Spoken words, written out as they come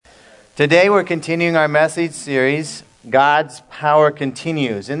Today we're continuing our message series, God's Power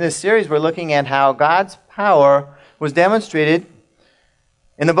Continues. In this series we're looking at how God's power was demonstrated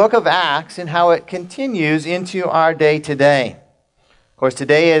in the book of Acts and how it continues into our day today. Of course,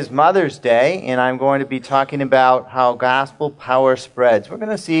 today is Mother's Day, and I'm going to be talking about how gospel power spreads. We're going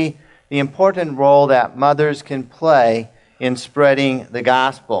to see the important role that mothers can play in spreading the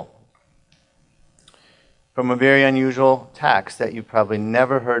gospel from a very unusual text that you've probably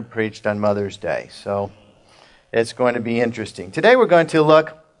never heard preached on Mother's Day. So it's going to be interesting. Today we're going to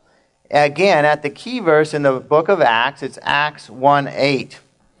look again at the key verse in the book of Acts. It's Acts 1:8.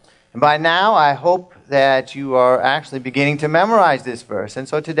 And by now I hope that you are actually beginning to memorize this verse. And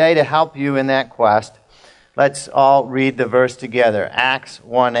so today, to help you in that quest, let's all read the verse together. Acts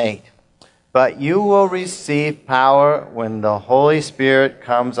 1:8. But you will receive power when the Holy Spirit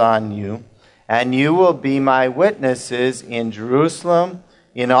comes on you, and you will be my witnesses in Jerusalem,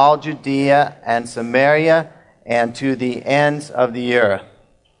 in all Judea and Samaria, and to the ends of the earth.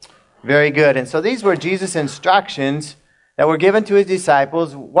 Very good. And so these were Jesus' instructions that were given to his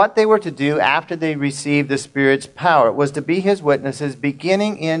disciples, what they were to do after they received the Spirit's power. It was to be his witnesses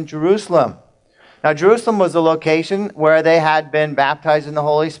beginning in Jerusalem. Now, Jerusalem was the location where they had been baptized in the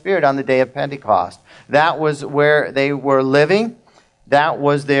Holy Spirit on the day of Pentecost. That was where they were living. That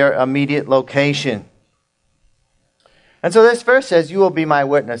was their immediate location. And so this verse says, you will be my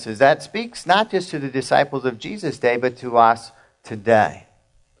witnesses. That speaks not just to the disciples of Jesus' day, but to us today.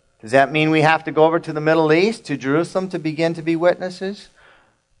 Does that mean we have to go over to the Middle East, to Jerusalem, to begin to be witnesses?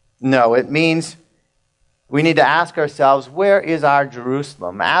 No, it means we need to ask ourselves, where is our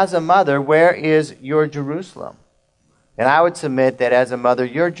Jerusalem? As a mother, where is your Jerusalem? And I would submit that as a mother,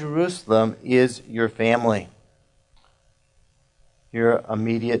 your Jerusalem is your family, your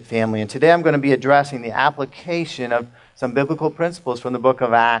immediate family. And today I'm going to be addressing the application of some biblical principles from the book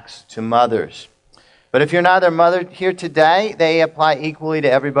of Acts to mothers. But if you're not a mother here today, they apply equally to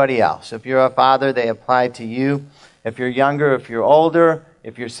everybody else. If you're a father, they apply to you. If you're younger, if you're older,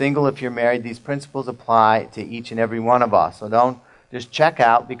 if you're single, if you're married, these principles apply to each and every one of us. So don't just check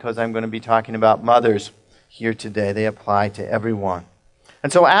out because I'm going to be talking about mothers here today. They apply to everyone.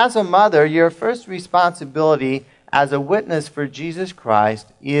 And so as a mother, your first responsibility as a witness for Jesus Christ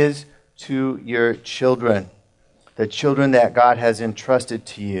is to your children, the children that God has entrusted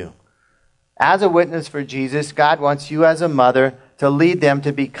to you. As a witness for Jesus, God wants you as a mother to lead them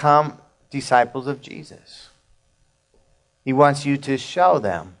to become disciples of Jesus. He wants you to show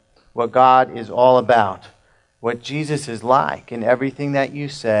them what God is all about, what Jesus is like in everything that you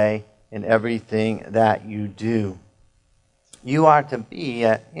say, in everything that you do. You are to be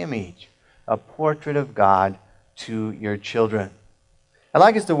an image, a portrait of God to your children. I'd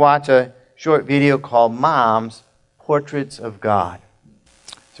like us to watch a short video called Moms, Portraits of God.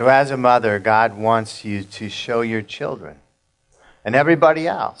 So as a mother, God wants you to show your children and everybody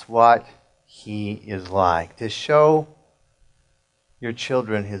else what He is like. To show your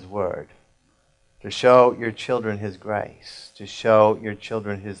children His Word. To show your children His grace. To show your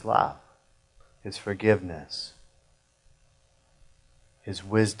children His love. His forgiveness. His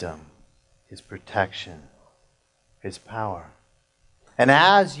wisdom. His protection. His power. And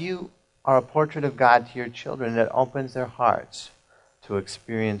as you are a portrait of God to your children, it opens their hearts to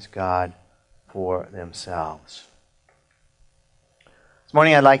experience God for themselves. This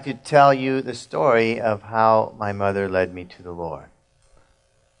morning I'd like to tell you the story of how my mother led me to the Lord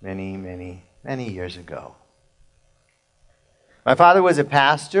many, many, many years ago. My father was a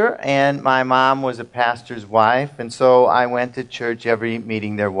pastor and my mom was a pastor's wife, and so I went to church every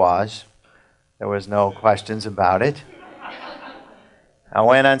meeting there was. There was no questions about it. I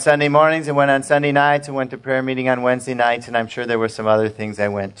went on Sunday mornings, I went on Sunday nights, I went to prayer meeting on Wednesday nights, and I'm sure there were some other things I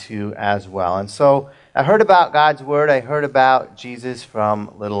went to as well. And so I heard about God's Word, I heard about Jesus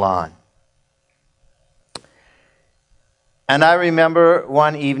from little on. And I remember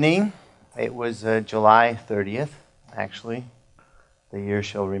one evening, it was July 30th, actually. The year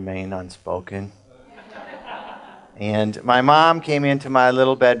shall remain unspoken. And my mom came into my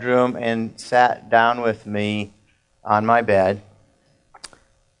little bedroom and sat down with me on my bed.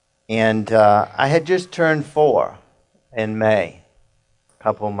 And I had just turned 4 in May, a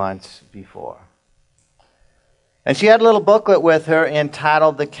couple months before. And she had a little booklet with her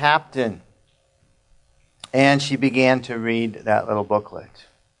entitled The Captain. And she began to read that little booklet.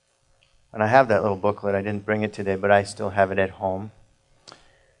 And I have that little booklet. I didn't bring it today, but I still have it at home.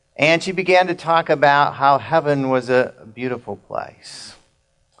 And she began to talk about how heaven was a beautiful place.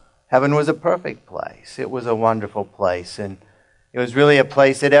 Heaven was a perfect place. It was a wonderful place. And it was really a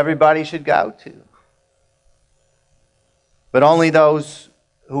place that everybody should go to. But only those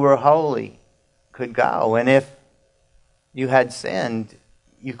who were holy could go. And if you had sinned,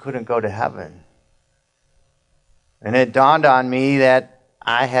 you couldn't go to heaven. And it dawned on me that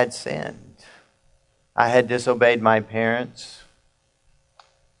I had sinned. I had disobeyed my parents.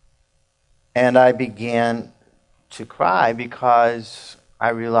 And I began to cry because I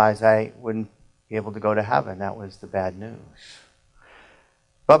realized I wouldn't be able to go to heaven. That was the bad news.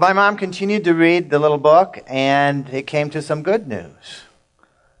 But my mom continued to read the little book, and it came to some good news.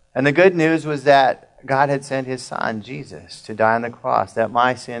 And the good news was that God had sent his son, Jesus, to die on the cross, that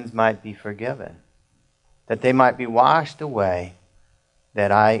my sins might be forgiven, that they might be washed away,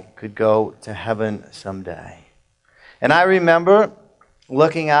 that I could go to heaven someday. And I remember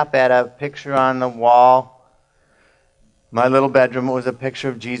looking up at a picture on the wall. My little bedroom was a picture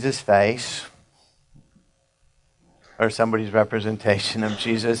of Jesus' face, or somebody's representation of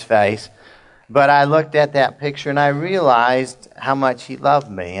Jesus' face. But I looked at that picture and I realized how much he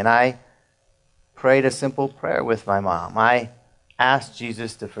loved me. And I prayed a simple prayer with my mom. I asked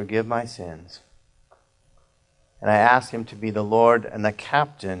Jesus to forgive my sins. And I asked him to be the Lord and the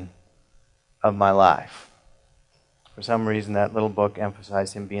captain of my life. For some reason, that little book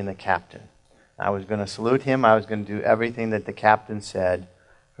emphasized him being the captain. I was going to salute him. I was going to do everything that the captain said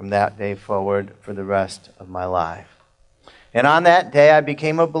from that day forward for the rest of my life. And on that day, I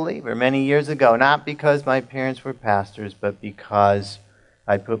became a believer many years ago, not because my parents were pastors, but because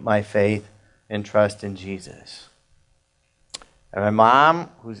I put my faith and trust in Jesus. And my mom,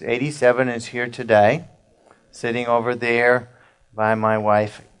 who's 87, is here today, sitting over there by my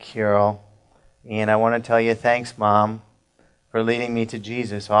wife, Carol. And I want to tell you, thanks, Mom, for leading me to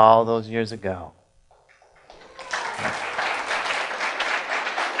Jesus all those years ago.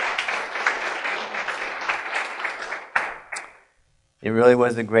 It really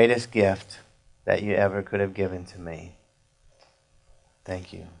was the greatest gift that you ever could have given to me.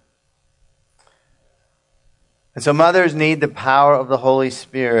 Thank you. And so mothers need the power of the Holy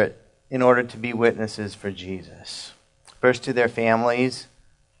Spirit in order to be witnesses for Jesus. First to their families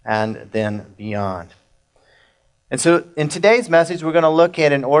and then beyond. And so in today's message, we're going to look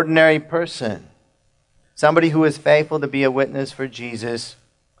at an ordinary person. Somebody who is faithful to be a witness for Jesus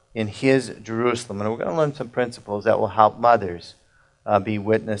in his Jerusalem. And we're going to learn some principles that will help mothers be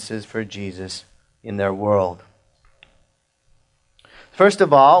witnesses for Jesus in their world. First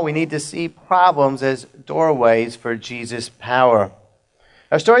of all, we need to see problems as doorways for Jesus' power.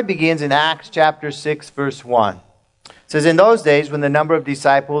 Our story begins in Acts chapter 6, verse 1. It says, "In those days, when the number of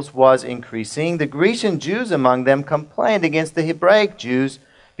disciples was increasing, the Grecian Jews among them complained against the Hebraic Jews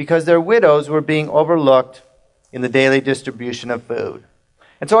because their widows were being overlooked in the daily distribution of food."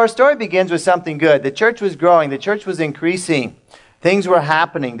 And so our story begins with something good. The church was growing. The church was increasing. Things were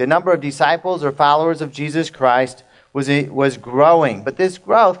happening. The number of disciples or followers of Jesus Christ was growing. But this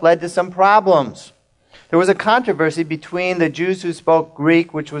growth led to some problems. There was a controversy between the Jews who spoke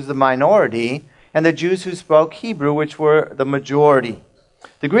Greek, which was the minority, and the Jews who spoke Hebrew, which were the majority.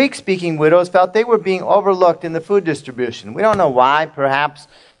 The Greek-speaking widows felt they were being overlooked in the food distribution. We don't know why. Perhaps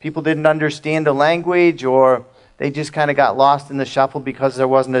people didn't understand the language, or they just kind of got lost in the shuffle because there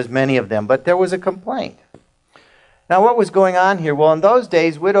wasn't as many of them. But there was a complaint. Now, what was going on here? Well, in those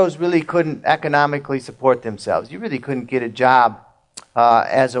days, widows really couldn't economically support themselves. You really couldn't get a job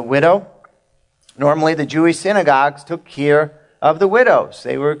as a widow. Normally, the Jewish synagogues took care of the widows.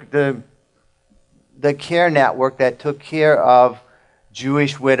 They were the care network that took care of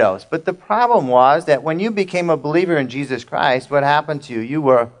Jewish widows. But the problem was that when you became a believer in Jesus Christ, what happened to you? You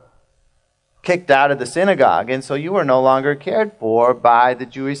were kicked out of the synagogue, and so you were no longer cared for by the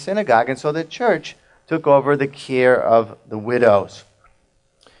Jewish synagogue. And so the church took over the care of the widows.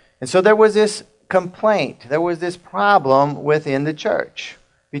 And so there was this complaint. There was this problem within the church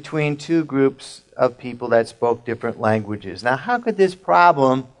between two groups of people that spoke different languages. Now, how could this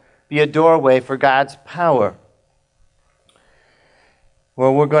problem be a doorway for God's power?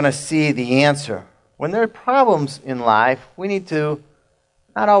 Well, we're going to see the answer. When there are problems in life, we need to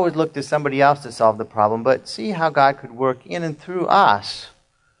not always look to somebody else to solve the problem, but see how God could work in and through us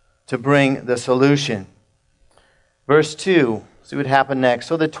to bring the solution. Verse 2, see what happened next.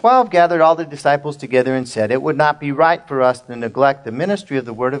 "So the 12 gathered all the disciples together and said, 'It would not be right for us to neglect the ministry of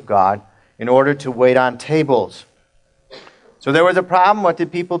the Word of God in order to wait on tables.'" So there was a problem. What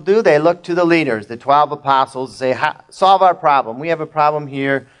did people do? They looked to the leaders, the 12 apostles, and say, "Solve our problem. We have a problem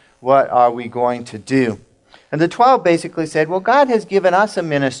here. What are we going to do?" And the 12 basically said, "Well, God has given us a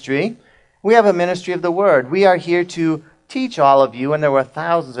ministry. We have a ministry of the Word. We are here to teach all of you," and there were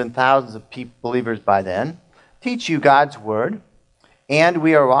thousands and thousands of believers by then, "teach you God's Word. And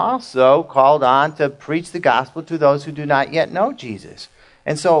we are also called on to preach the gospel to those who do not yet know Jesus."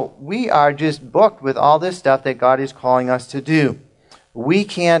 And so we are just booked with all this stuff that God is calling us to do. We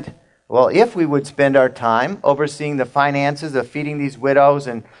can't, well, if we would spend our time overseeing the finances of feeding these widows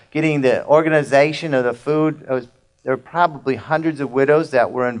and getting the organization of the food, there are probably hundreds of widows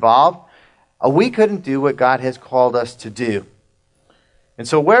that were involved. We couldn't do what God has called us to do. And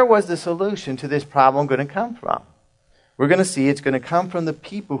so where was the solution to this problem going to come from? We're going to see it's going to come from the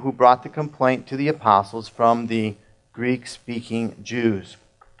people who brought the complaint to the apostles from the Greek-speaking Jews.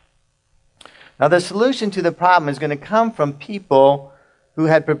 Now, the solution to the problem is going to come from people who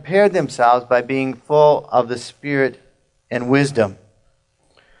had prepared themselves by being full of the Spirit and wisdom.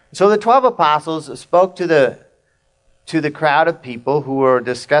 So the 12 apostles spoke to the crowd of people who were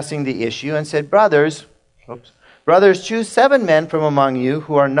discussing the issue and said, Brothers, choose 7 men from among you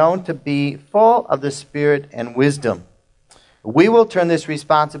who are known to be full of the Spirit and wisdom. We will turn this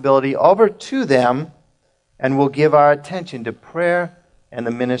responsibility over to them and will give our attention to prayer and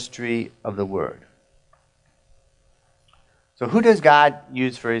the ministry of the Word. So who does God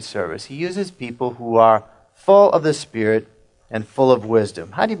use for His service? He uses people who are full of the Spirit and full of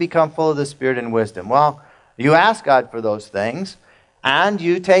wisdom. How do you become full of the Spirit and wisdom? Well, you ask God for those things, and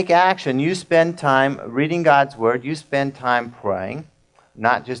you take action. You spend time reading God's Word. You spend time praying,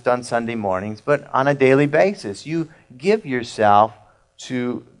 not just on Sunday mornings, but on a daily basis. You give yourself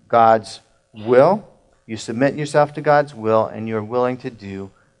to God's will. You submit yourself to God's will, and you're willing to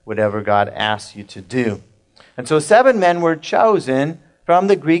do whatever God asks you to do. And so 7 men were chosen from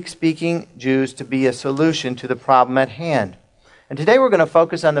the Greek-speaking Jews to be a solution to the problem at hand. And today we're going to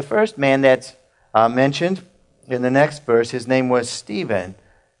focus on the first man that's mentioned in the next verse. His name was Stephen,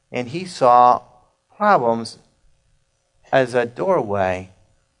 and he saw problems as a doorway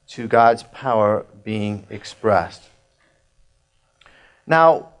to God's power being expressed.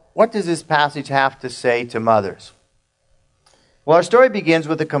 Now, what does this passage have to say to mothers? Well, our story begins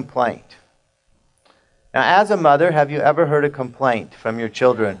with a complaint. Now, as a mother, have you ever heard a complaint from your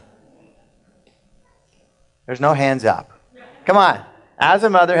children? There's no hands up. Come on. As a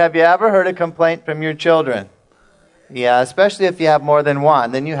mother, have you ever heard a complaint from your children? Yeah, especially if you have more than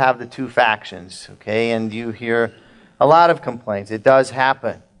one. Then you have the 2 factions, okay? And you hear a lot of complaints. It does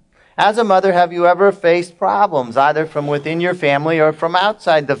happen. As a mother, have you ever faced problems, either from within your family or from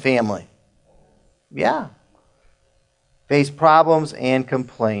outside the family? Yeah. Face problems and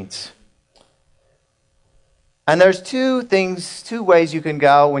complaints. And there's 2 ways you can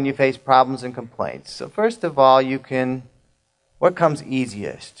go when you face problems and complaints. So first of all, what comes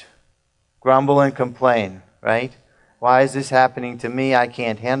easiest? Grumble and complain, right? Why is this happening to me? I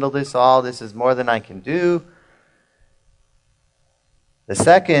can't handle this all. This is more than I can do. The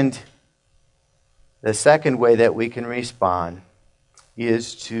second way that we can respond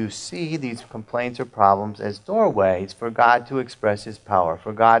is to see these complaints or problems as doorways for God to express His power,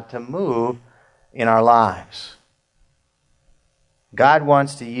 for God to move in our lives. God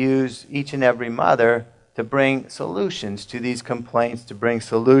wants to use each and every mother to bring solutions to these complaints, to bring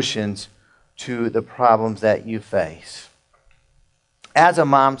solutions to the problems that you face. As a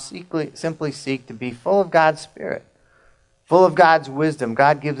mom, simply seek to be full of God's Spirit, full of God's wisdom.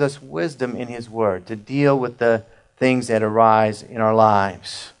 God gives us wisdom in His Word to deal with the things that arise in our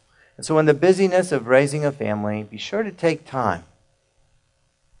lives. And so in the busyness of raising a family, be sure to take time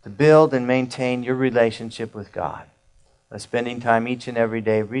to build and maintain your relationship with God, by spending time each and every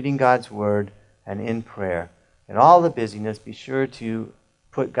day reading God's Word and in prayer. In all the busyness, be sure to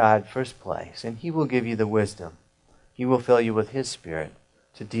put God first place, and He will give you the wisdom. He will fill you with His Spirit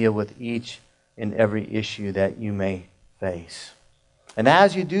to deal with each and every issue that you may face. And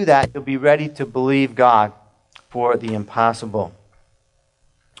as you do that, you'll be ready to believe God for the impossible.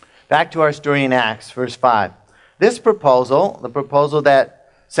 Back to our story in Acts, verse 5. This proposal, the proposal that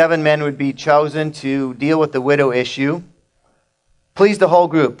 7 men would be chosen to deal with the widow issue, pleased the whole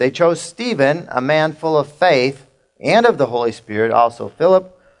group. They chose Stephen, a man full of faith and of the Holy Spirit, also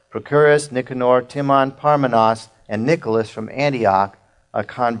Philip, Prochorus, Nicanor, Timon, Parmenas, and Nicholas from Antioch, a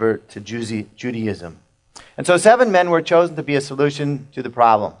convert to Judaism. And so 7 men were chosen to be a solution to the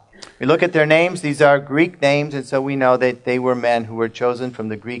problem. We look at their names. These are Greek names, and so we know that they were men who were chosen from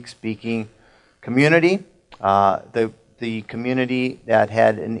the Greek-speaking community, the community that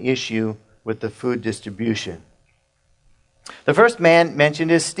had an issue with the food distribution. The first man mentioned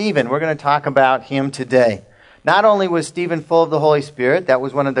is Stephen. We're going to talk about him today. Not only was Stephen full of the Holy Spirit, that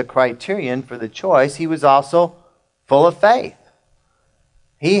was one of the criterion for the choice, he was also full of faith.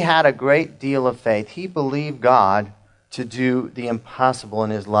 He had a great deal of faith. He believed God to do the impossible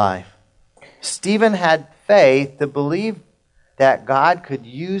in his life. Stephen had faith to believe that God could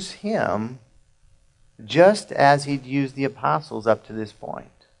use him just as he'd used the apostles up to this point.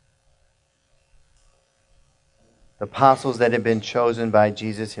 The apostles that had been chosen by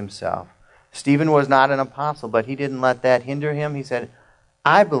Jesus himself. Stephen was not an apostle, but he didn't let that hinder him. He said,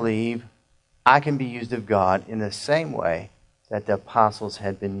 I believe I can be used of God in the same way that the apostles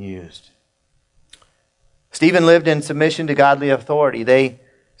had been used. Stephen lived in submission to godly authority. They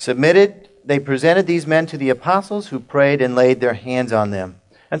presented these men to the apostles, who prayed and laid their hands on them.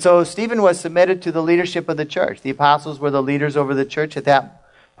 And so Stephen was submitted to the leadership of the church. The apostles were the leaders over the church at that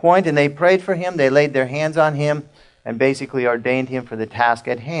point, and they prayed for him. They laid their hands on him and basically ordained him for the task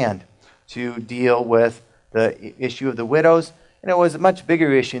at hand to deal with the issue of the widows. And it was a much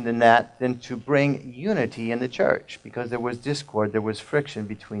bigger issue than that, than to bring unity in the church, because there was discord, there was friction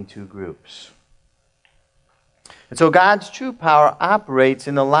between two groups. And so God's true power operates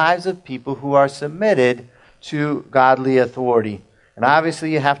in the lives of people who are submitted to godly authority. And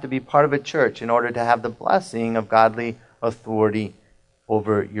obviously you have to be part of a church in order to have the blessing of godly authority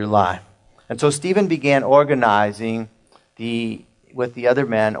over your life. And so Stephen began organizing with the other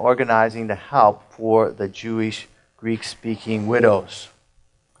men, organizing the help for the Jewish Greek-speaking widows.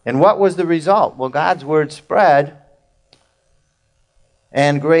 And what was the result? Well, God's word spread,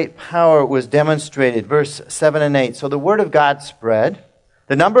 and great power was demonstrated. Verse 7 and 8. So the word of God spread.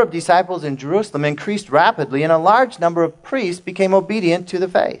 The number of disciples in Jerusalem increased rapidly, and a large number of priests became obedient to the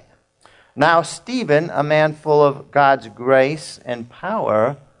faith. Now Stephen, a man full of God's grace and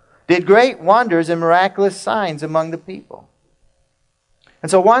power, did great wonders and miraculous signs among the people. And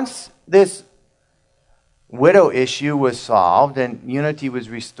so once this widow issue was solved and unity was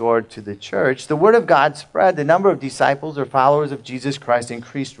restored to the church, the word of God spread. The number of disciples or followers of Jesus Christ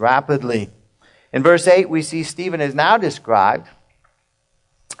increased rapidly. In verse 8, we see Stephen is now described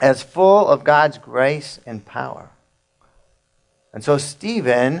as full of God's grace and power. And so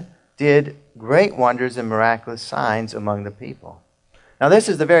Stephen did great wonders and miraculous signs among the people. Now this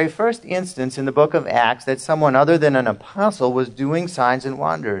is the very first instance in the book of Acts that someone other than an apostle was doing signs and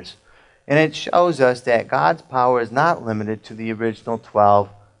wonders. And it shows us that God's power is not limited to the original 12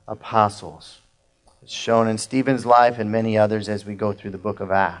 apostles. It's shown in Stephen's life and many others as we go through the book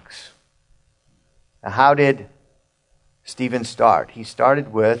of Acts. Now, how did Stephen start? He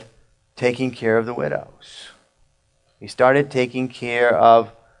started with taking care of the widows. He started taking care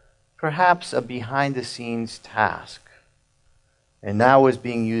of perhaps a behind-the-scenes task, and now was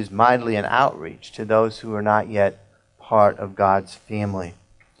being used mightily in outreach to those who are not yet part of God's family.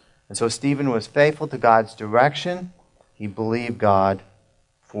 And so Stephen was faithful to God's direction. He believed God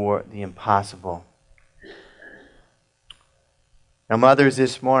for the impossible. Now, mothers,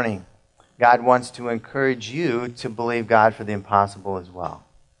 this morning, God wants to encourage you to believe God for the impossible as well.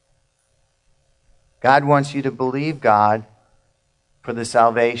 God wants you to believe God for the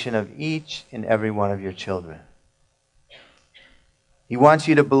salvation of each and every one of your children. He wants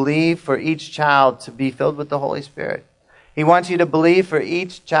you to believe for each child to be filled with the Holy Spirit. He wants you to believe for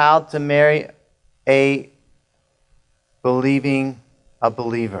each child to marry a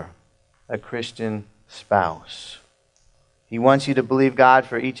believer, a Christian spouse. He wants you to believe God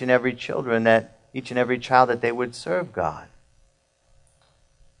for each and every child that they would serve God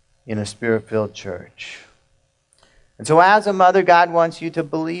in a Spirit-filled church. And so as a mother, God wants you to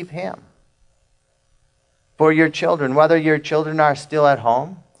believe Him for your children, whether your children are still at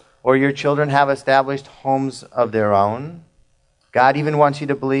home or your children have established homes of their own. God even wants you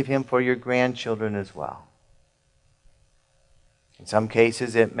to believe Him for your grandchildren as well. In some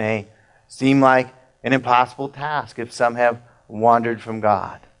cases, it may seem like an impossible task if some have wandered from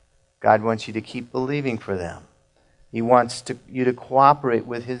God. God wants you to keep believing for them. He wants you to cooperate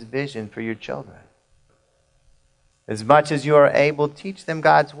with His vision for your children. As much as you are able, teach them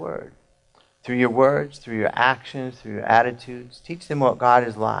God's Word. Through your words, through your actions, through your attitudes. Teach them what God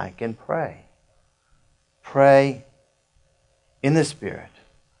is like and pray. Pray in the Spirit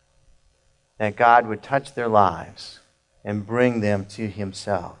that God would touch their lives and bring them to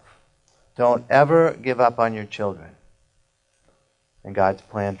Himself. Don't ever give up on your children and God's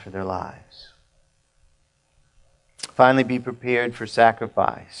plan for their lives. Finally, be prepared for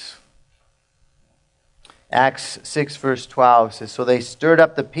sacrifice. Acts 6 verse 12 says, So they stirred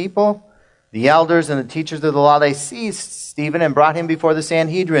up the people, the elders and the teachers of the law. They seized Stephen and brought him before the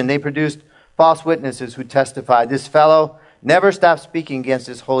Sanhedrin. They produced false witnesses who testified, This fellow never stopped speaking against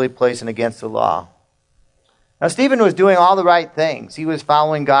this holy place and against the law. Now Stephen was doing all the right things. He was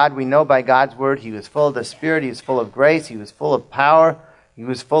following God. We know by God's word he was full of the Spirit. He was full of grace. He was full of power. He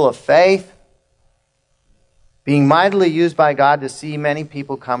was full of faith. Being mightily used by God to see many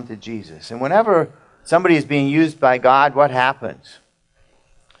people come to Jesus. And whenever somebody is being used by God, what happens?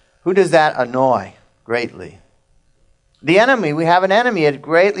 Who does that annoy? greatly. The enemy, we have an enemy. It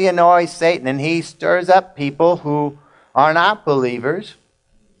greatly annoys Satan, and he stirs up people who are not believers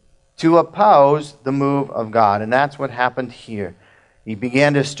to oppose the move of God. And that's what happened here. He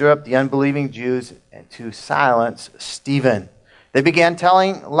began to stir up the unbelieving Jews to silence Stephen. They began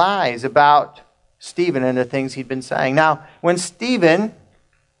telling lies about Stephen and the things he'd been saying. Now, when Stephen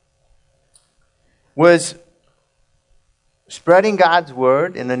was spreading God's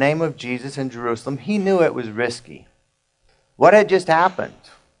word in the name of Jesus in Jerusalem, he knew it was risky. What had just happened?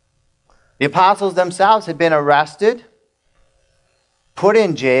 The apostles themselves had been arrested, put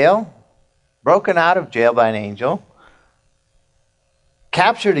in jail, broken out of jail by an angel,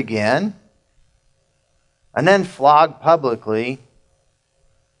 captured again, and then flogged publicly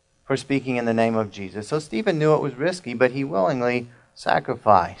for speaking in the name of Jesus. So Stephen knew it was risky, but he willingly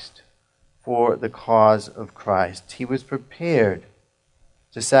sacrificed for the cause of Christ. He was prepared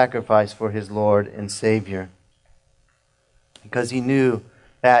to sacrifice for his Lord and Savior because he knew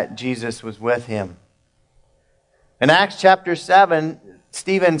that Jesus was with him. In Acts chapter 7,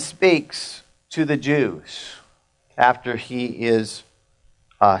 Stephen speaks to the Jews after he is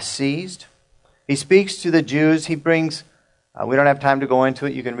seized. He speaks to the Jews. He brings, we don't have time to go into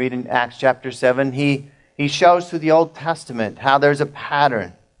it. You can read in Acts chapter 7. He shows through the Old Testament how there's a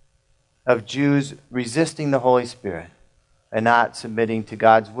pattern of Jews resisting the Holy Spirit and not submitting to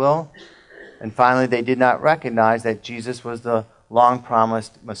God's will. And finally, they did not recognize that Jesus was the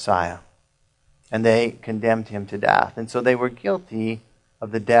long-promised Messiah. And they condemned him to death. And so they were guilty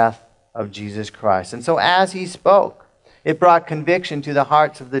of the death of Jesus Christ. And so as he spoke, it brought conviction to the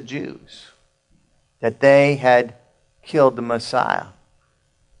hearts of the Jews that they had killed the Messiah.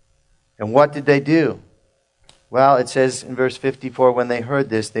 And what did they do? Well, it says in verse 54, when they heard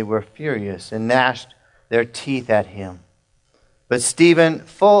this, they were furious and gnashed their teeth at him. But Stephen,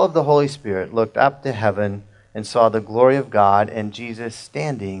 full of the Holy Spirit, looked up to heaven and saw the glory of God and Jesus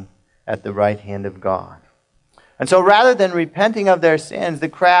standing at the right hand of God. And so rather than repenting of their sins, the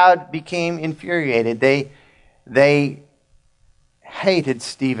crowd became infuriated. They hated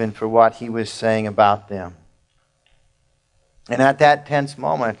Stephen for what he was saying about them. And at that tense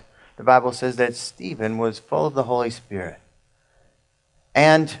moment, the Bible says that Stephen was full of the Holy Spirit.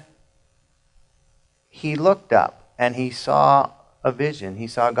 And he looked up and he saw a vision. He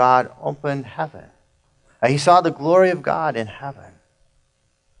saw God open heaven. He saw the glory of God in heaven.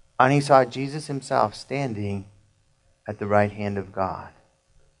 And he saw Jesus himself standing at the right hand of God.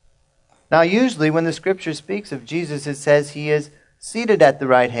 Now, usually when the Scripture speaks of Jesus, it says he is seated at the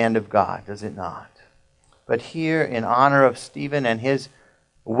right hand of God, does it not? But here, in honor of Stephen and his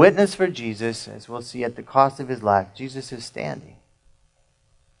witness for Jesus, as we'll see at the cost of his life, Jesus is standing,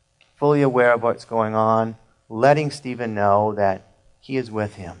 fully aware of what's going on, letting Stephen know that he is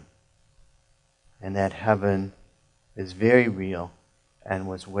with him and that heaven is very real and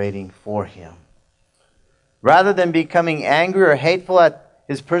was waiting for him. Rather than becoming angry or hateful at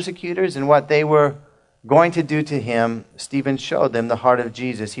his persecutors and what they were going to do to him, Stephen showed them the heart of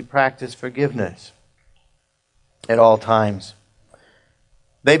Jesus. He practiced forgiveness at all times.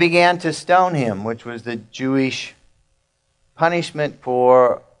 They began to stone him, which was the Jewish punishment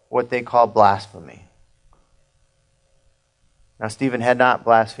for what they call blasphemy. Now, Stephen had not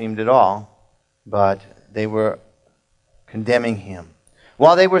blasphemed at all, but they were condemning him.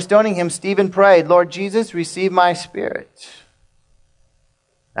 While they were stoning him, Stephen prayed, "Lord Jesus, receive my spirit."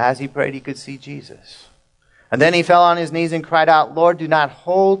 As he prayed, he could see Jesus. And then he fell on his knees and cried out, "Lord, do not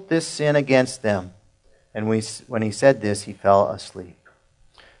hold this sin against them." And when he said this, he fell asleep.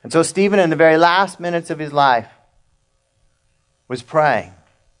 And so Stephen, in the very last minutes of his life, was praying,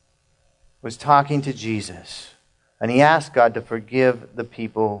 was talking to Jesus. And he asked God to forgive the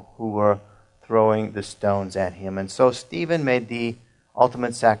people who were throwing the stones at him. And so Stephen made the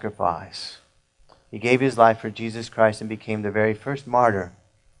ultimate sacrifice. He gave his life for Jesus Christ and became the very first martyr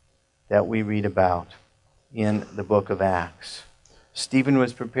that we read about in the book of Acts. Stephen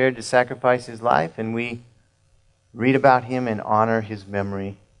was prepared to sacrifice his life, and we read about him and honor his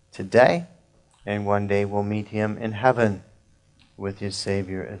memory today. And one day we'll meet him in heaven with his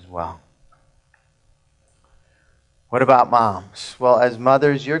Savior as well. What about moms? Well, as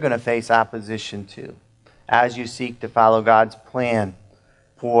mothers, you're going to face opposition too, as you seek to follow God's plan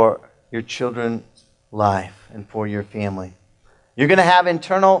for your children's life and for your family. You're going to have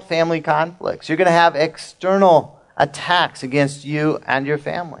internal family conflicts. You're going to have external attacks against you and your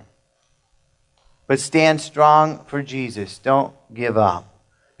family. But stand strong for Jesus. Don't give up.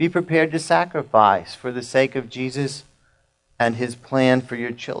 Be prepared to sacrifice for the sake of Jesus and his plan for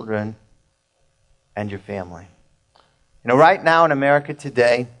your children and your family. You know, right now in America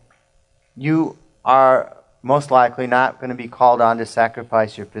today, you are most likely not going to be called on to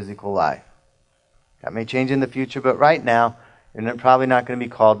sacrifice your physical life. That may change in the future, but right now, you're probably not going to be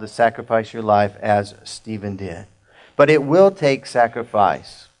called to sacrifice your life as Stephen did. But it will take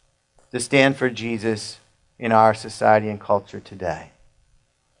sacrifice to stand for Jesus in our society and culture today.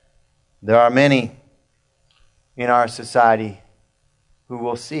 There are many in our society who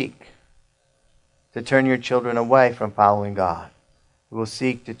will seek to turn your children away from following God, who will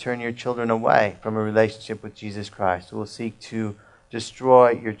seek to turn your children away from a relationship with Jesus Christ, who will seek to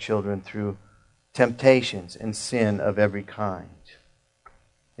destroy your children through temptations and sin of every kind.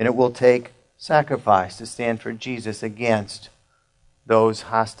 And it will take sacrifice to stand for Jesus against those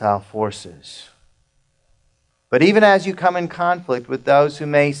hostile forces. But even as you come in conflict with those who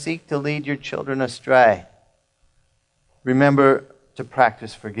may seek to lead your children astray, remember to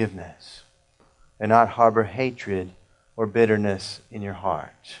practice forgiveness and not harbor hatred or bitterness in your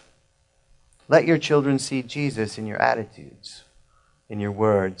heart. Let your children see Jesus in your attitudes, in your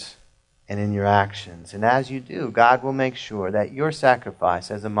words, and in your actions. And as you do, God will make sure that your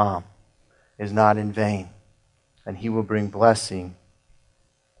sacrifice as a mom is not in vain, and He will bring blessing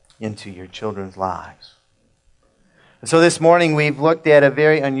into your children's lives. And so this morning we've looked at a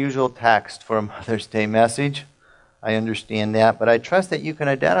very unusual text for a Mother's Day message. I understand that, but I trust that you can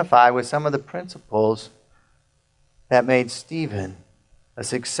identify with some of the principles that made Stephen a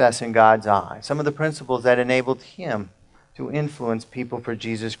success in God's eyes, some of the principles that enabled him to influence people for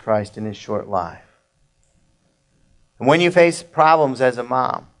Jesus Christ in his short life. And when you face problems as a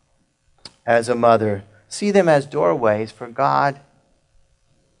mom, as a mother, see them as doorways for God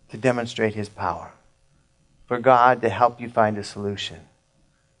to demonstrate His power, for God to help you find a solution,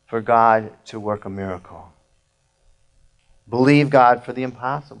 for God to work a miracle. Believe God for the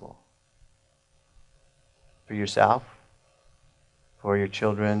impossible, for yourself, for your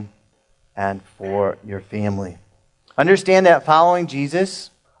children, and for your family. Understand that following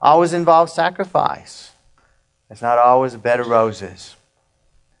Jesus always involves sacrifice. It's not always a bed of roses.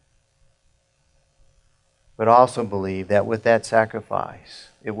 But also believe that with that sacrifice,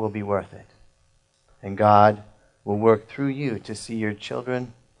 it will be worth it. And God will work through you to see your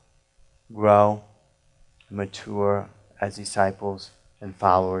children grow, mature as disciples and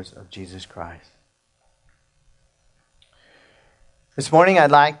followers of Jesus Christ. This morning,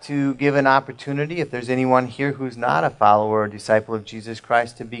 I'd like to give an opportunity, if there's anyone here who's not a follower or disciple of Jesus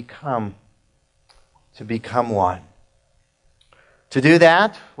Christ, to become one. To do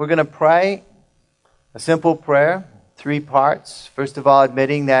that, we're going to pray a simple prayer, 3 parts. First of all,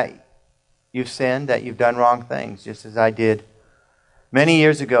 admitting that you've sinned, that you've done wrong things, just as I did many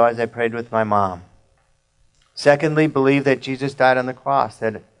years ago as I prayed with my mom. Secondly, believe that Jesus died on the cross,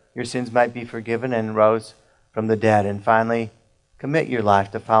 that your sins might be forgiven and rose from the dead. And finally, commit your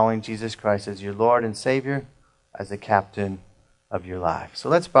life to following Jesus Christ as your Lord and Savior, as the captain of your life. So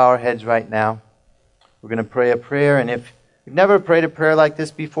let's bow our heads right now. We're going to pray a prayer, and if you've never prayed a prayer like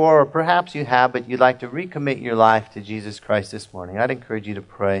this before, or perhaps you have, but you'd like to recommit your life to Jesus Christ this morning, I'd encourage you to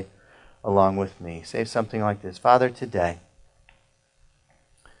pray along with me. Say something like this: Father, today,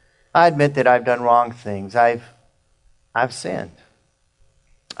 I admit that I've done wrong things. I've sinned.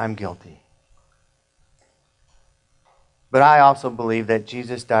 I'm guilty. But I also believe that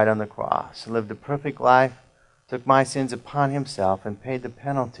Jesus died on the cross, lived a perfect life, took my sins upon Himself, and paid the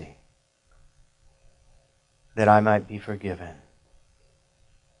penalty that I might be forgiven.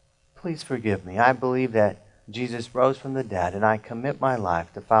 Please forgive me. I believe that Jesus rose from the dead, and I commit my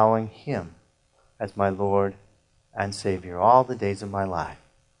life to following Him as my Lord and Savior all the days of my life.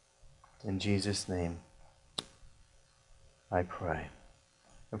 In Jesus' name, I pray.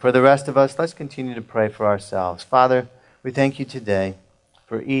 And for the rest of us, let's continue to pray for ourselves. Father, we thank You today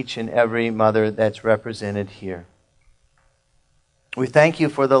for each and every mother that's represented here. We thank You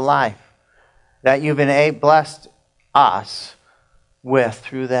for the life that You've blessed us with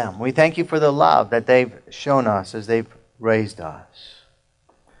through them. We thank You for the love that they've shown us as they've raised us.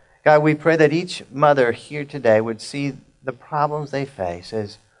 God, we pray that each mother here today would see the problems they face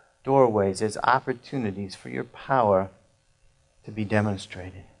as doorways, as opportunities for Your power to be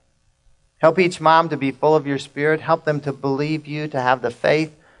demonstrated. Help each mom to be full of Your Spirit. Help them to believe You, to have the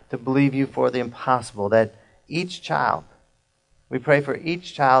faith to believe You for the impossible. That each child, we pray for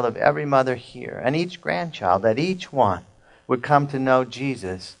each child of every mother here, and each grandchild, that each one would come to know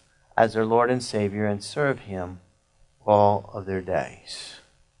Jesus as their Lord and Savior and serve Him all of their days.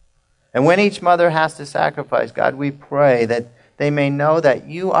 And when each mother has to sacrifice, God, we pray that they may know that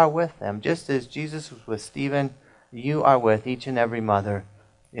You are with them. Just as Jesus was with Stephen, You are with each and every mother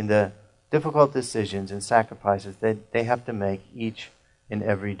in the difficult decisions and sacrifices that they have to make each and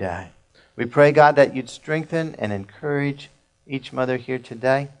every day. We pray, God, that you'd strengthen and encourage each mother here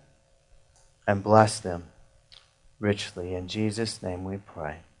today and bless them richly. In Jesus' name we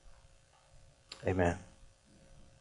pray. Amen.